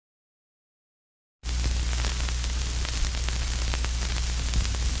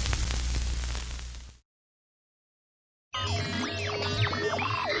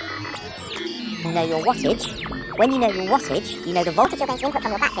you know your wattage. When you know your wattage, you know the voltage you're going to input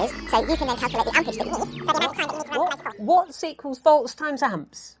from your batteries, so you can then calculate the ampage that you need for the amount of time that you need to run the motor. Watts equals volts times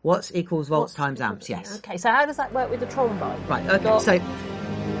amps? Watts equals volts times amps, yes. Okay, so how does that work with the trombone? Right, okay, so...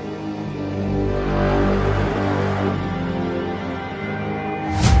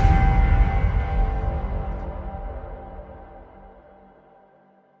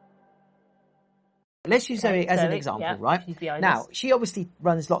 Let's use Zoe as an example, yeah, right? Now, she obviously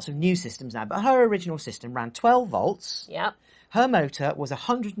runs lots of new systems now, but her original system ran 12 volts. Yeah. Her motor was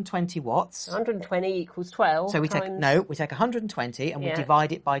 120 watts. 120 equals 12 So we times... we take 120 and we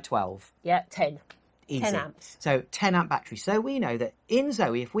divide it by 12. Yeah, 10. Easy. 10 amps. So 10 amp battery. So we know that in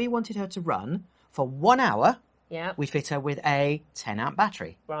Zoe, if we wanted her to run for 1 hour, we fit her with a 10 amp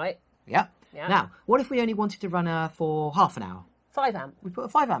battery. Right. Yeah. Now, what if we only wanted to run her for half an hour? 5 amp. We put a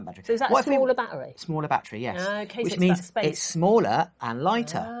 5 amp battery. So is that a smaller battery? Smaller battery, yes. Okay, which so means it's smaller and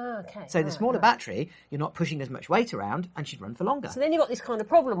lighter. Okay. So the smaller battery, you're not pushing as much weight around and she'd run for longer. So then you've got this kind of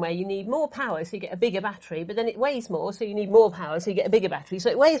problem where you need more power so you get a bigger battery, but then it weighs more so you need more power so you get a bigger battery. So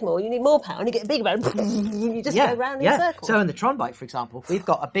it weighs more, you need more power and you get a bigger battery. You just go round in circles. So in the Tron bike, for example, we've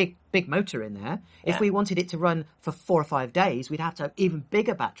got a big motor in there. If we wanted it to run for 4 or 5 days, we'd have to have even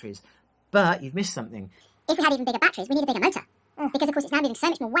bigger batteries. But you've missed something. If we had even bigger batteries, we need a bigger motor. Because, of course, it's now moving so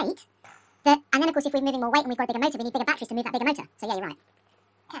much more weight. And then, of course, if we're moving more weight and we've got a bigger motor, we need bigger batteries to move that bigger motor. So, yeah, you're right.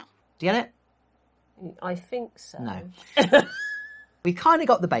 Okay. Do you get it? I think so. No. We kind of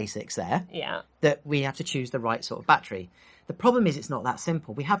got the basics there. Yeah. That we have to choose the right sort of battery. The problem is it's not that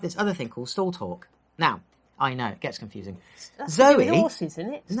simple. We have this other thing called stall torque. Now, I know, it gets confusing. That's Zoe... with horses,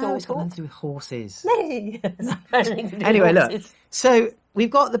 isn't it? No, it's got nothing to do with horses. Anyway, look. So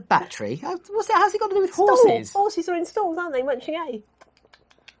we've got the battery. How's it got to do with horses? Horses are in stalls, aren't they? Munching hay.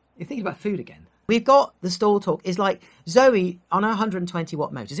 You're thinking about food again. We've got the stall torque. Is like Zoe on her 120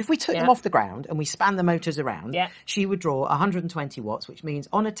 watt motors. If we took them off the ground and we span the motors around, she would draw 120 watts, which means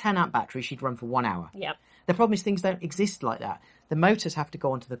on a 10 amp battery, she'd run for 1 hour. Yeah. The problem is things don't exist like that. The motors have to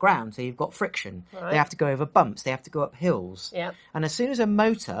go onto the ground, so you've got friction. Right. They have to go over bumps. They have to go up hills. Yeah. And as soon as a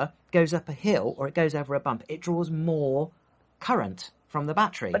motor goes up a hill or it goes over a bump, it draws more current from the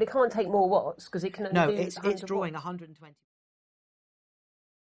battery. But it can't take more watts because it can only do it's drawing watts. 120.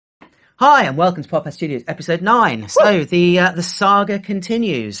 Hi and welcome to Podpadstudios episode 9. So the saga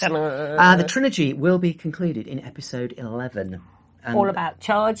continues. The trilogy will be concluded in episode 11. And all about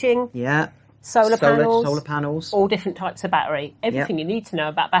charging. Yeah. Solar panels. All different types of battery. Everything you need to know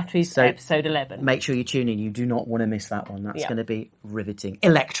about batteries for episode 11. Make sure you tune in. You do not want to miss that one. That's going to be riveting.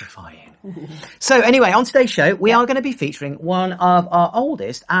 Electrifying. So anyway, on today's show, we are going to be featuring one of our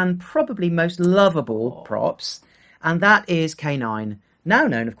oldest and probably most lovable props. And that is K9. Now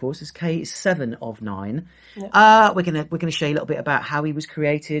known, of course, as K7 of 9. Yeah. We're gonna show you a little bit about how he was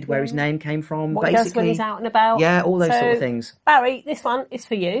created, where his name came from, what he does when he's out and about. Yeah, all those sort of things. Barry, this one is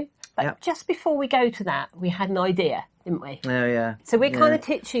for you. But just before we go to that, we had an idea, didn't we? Oh, yeah. So we're kind of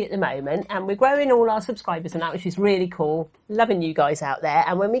titchy at the moment, and we're growing all our subscribers and that, which is really cool. Loving you guys out there.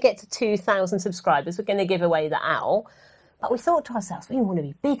 And when we get to 2,000 subscribers, we're going to give away the owl. But we thought to ourselves, we want to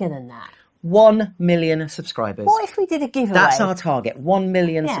be bigger than that. 1 million subscribers. What if we did a giveaway? That's our target, 1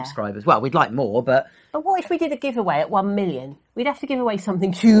 million subscribers. Well, we'd like more, but... But what if we did a giveaway at 1 million? We'd have to give away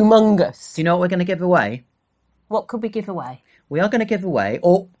something humongous. Do you know what we're going to give away? What could we give away? We are going to give away,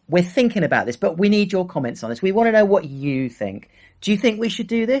 or we're thinking about this, but we need your comments on this. We want to know what you think. Do you think we should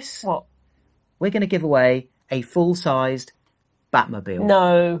do this? What? We're going to give away a full-sized Batmobile.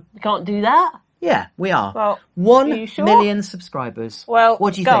 No, we can't do that. Yeah, we are. Well, 1 million subscribers. Well,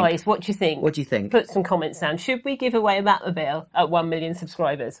 what do you guys, think? what do you think? What do you think? Put some comments down. Should we give away a Batmobile at 1 million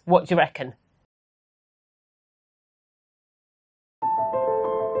subscribers? What do you reckon?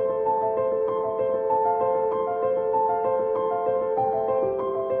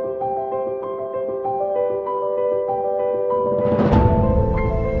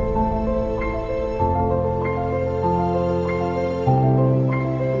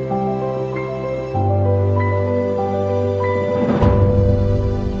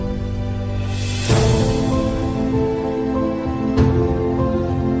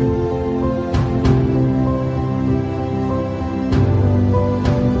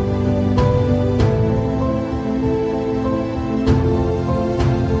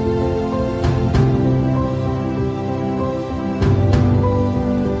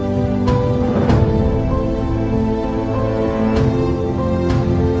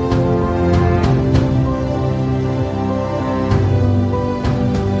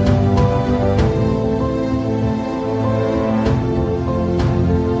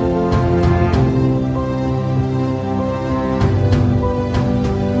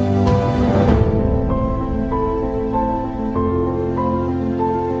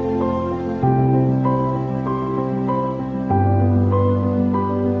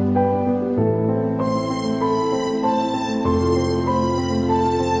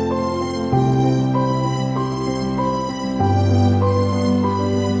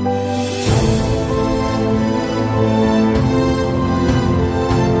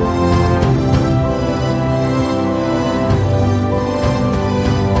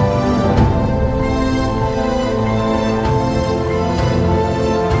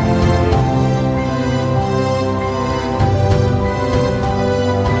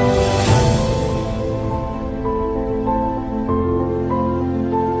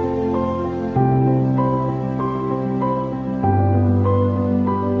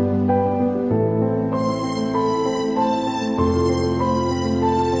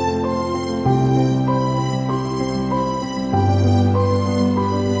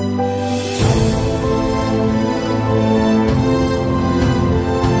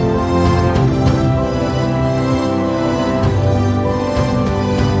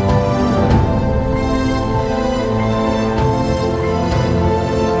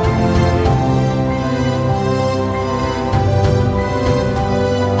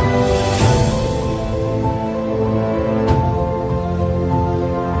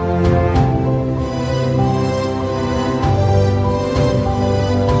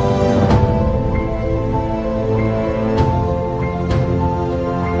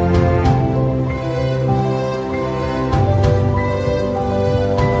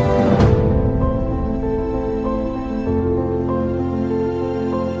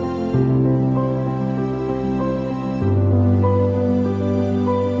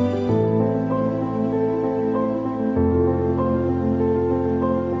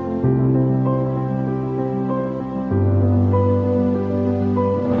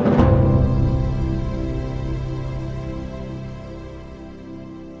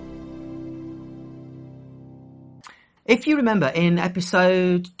 If you remember, in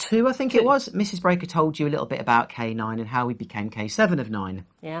episode 2, I think it was, Mrs. Breaker told you a little bit about K9 and how he became K7 of 9.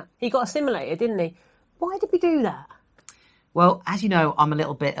 Yeah, he got assimilated, didn't he? Why did we do that? Well, as you know, I'm a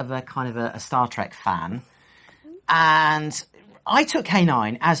little bit of a kind of a Star Trek fan. And I took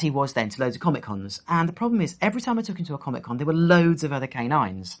K9, as he was then, to loads of Comic-Cons. And the problem is, every time I took him to a Comic-Con, there were loads of other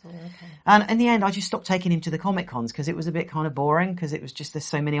K9s. Oh, okay. And in the end, I just stopped taking him to the Comic-Cons because it was a bit kind of boring, because it was just, there's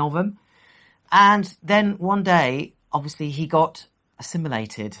so many of them. And then one day, obviously, he got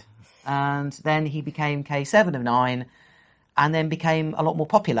assimilated. And then he became K7 of 9. And then became a lot more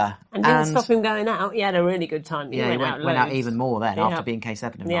popular. And didn't stop him going out. He had a really good time. He went out even more then, after being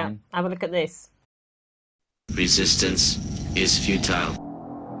K7 of 9. Yeah, have a look at this. Resistance is futile.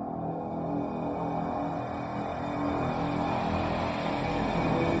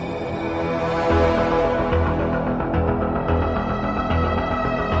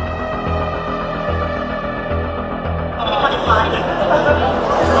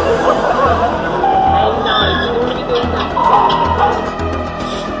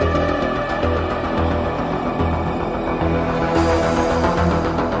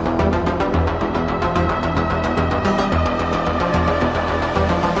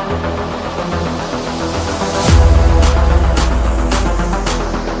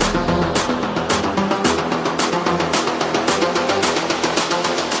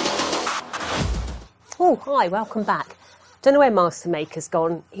 Oh, hi, welcome back. Don't know where Master Maker's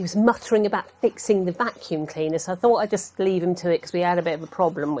gone. He was muttering about fixing the vacuum cleaner, so I thought I'd just leave him to it because we had a bit of a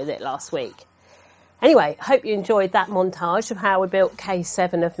problem with it last week. Anyway, I hope you enjoyed that montage of how we built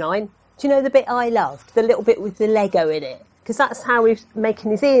K7 of 9. Do you know the bit I loved? The little bit with the Lego in it? Because that's how we're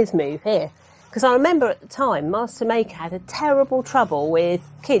making his ears move here. Because I remember at the time, Master Maker had a terrible trouble with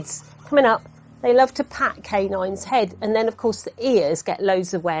kids coming up. They love to pat K9's head, and then, of course, the ears get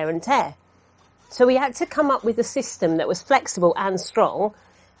loads of wear and tear. So we had to come up with a system that was flexible and strong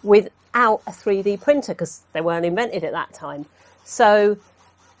without a 3D printer, because they weren't invented at that time. So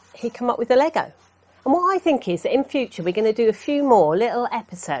he came up with a Lego. And what I think is that in future we're going to do a few more little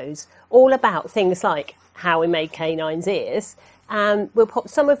episodes all about things like how we made K9's ears. And we'll pop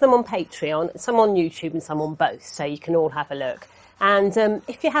some of them on Patreon, some on YouTube and some on both, so you can all have a look. And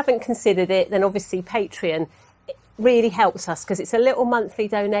if you haven't considered it, then obviously Patreon really helps us, because it's a little monthly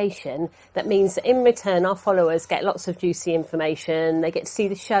donation that means that in return our followers get lots of juicy information. They get to see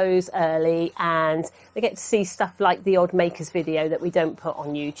the shows early, and they get to see stuff like the Odd Makers video that we don't put on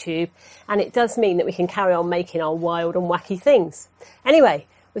YouTube, and it does mean that we can carry on making our wild and wacky things. Anyway,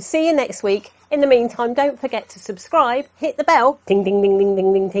 we'll see you next week. In the meantime, don't forget to subscribe, hit the bell, ding ding ding ding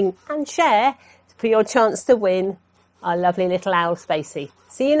ding ding ding, and share for your chance to win our lovely little owl Spacey.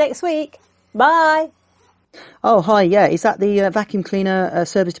 See you next week. Bye. Oh, hi, yeah. Is that the vacuum cleaner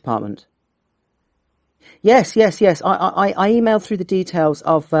service department? Yes. I emailed through the details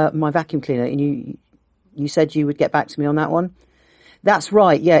of my vacuum cleaner, and you said you would get back to me on that one. That's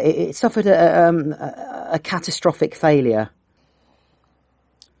right, yeah. It suffered a catastrophic failure.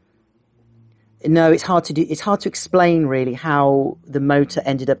 No, it's hard to do. It's hard to explain, really, how the motor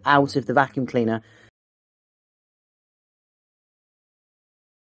ended up out of the vacuum cleaner